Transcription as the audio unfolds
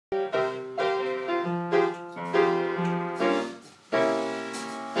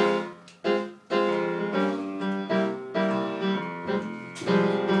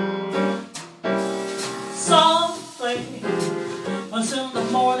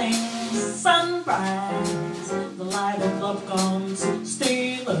morning sunrise, the light of love comes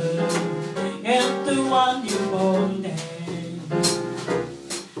stealing into one newborn day.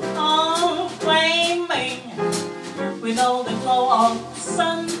 Oh, flaming with all the glow of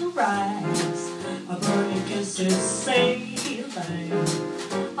sunrise, a burning kiss is sailing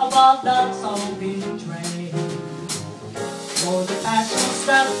above that soul betrayed. For the passions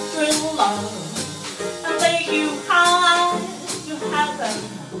that thrill love and take you high to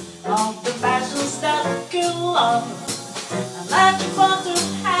heaven, of the passions that kill love and let you fall to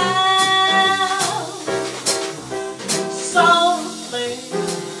hell. Softly,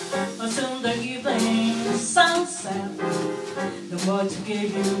 as in the evening sunset, the words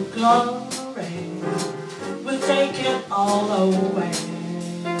give you glory will take it all away.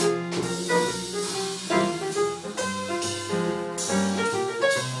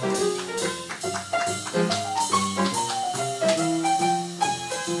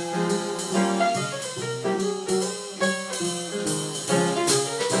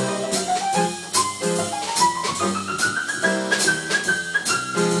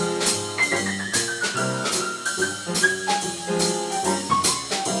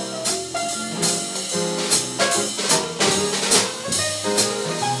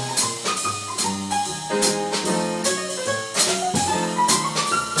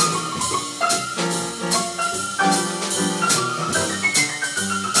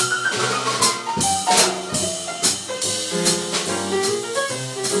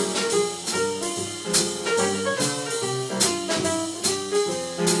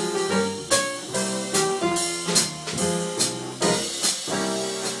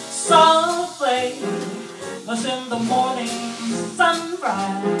 Softly, as in the morning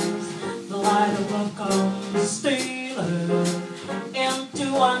sunrise, the light of love comes stealing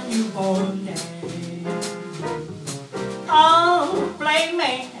into a newborn day. Oh,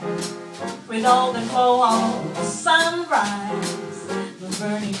 flaming with all the glow of sunrise, the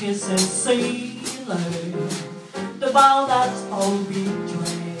burning kiss is sealing the vow that's all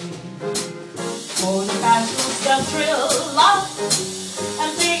betrayed. For the passions that thrill love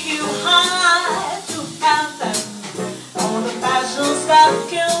and take you high to heaven, all the passions that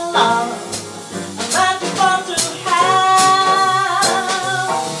kill love and let you fall to hell.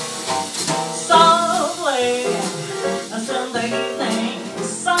 Softly, as in the evening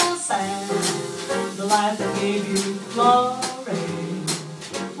sunset, the light that gave you glory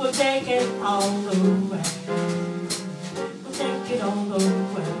will take it all away. Will take it all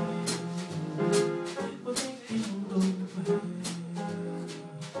away. Will take it all away.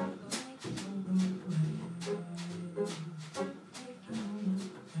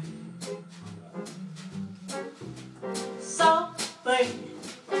 Softly,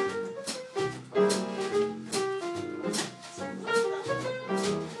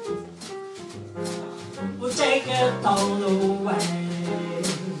 we'll take it all away.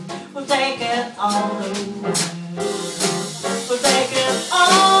 We'll take it all away.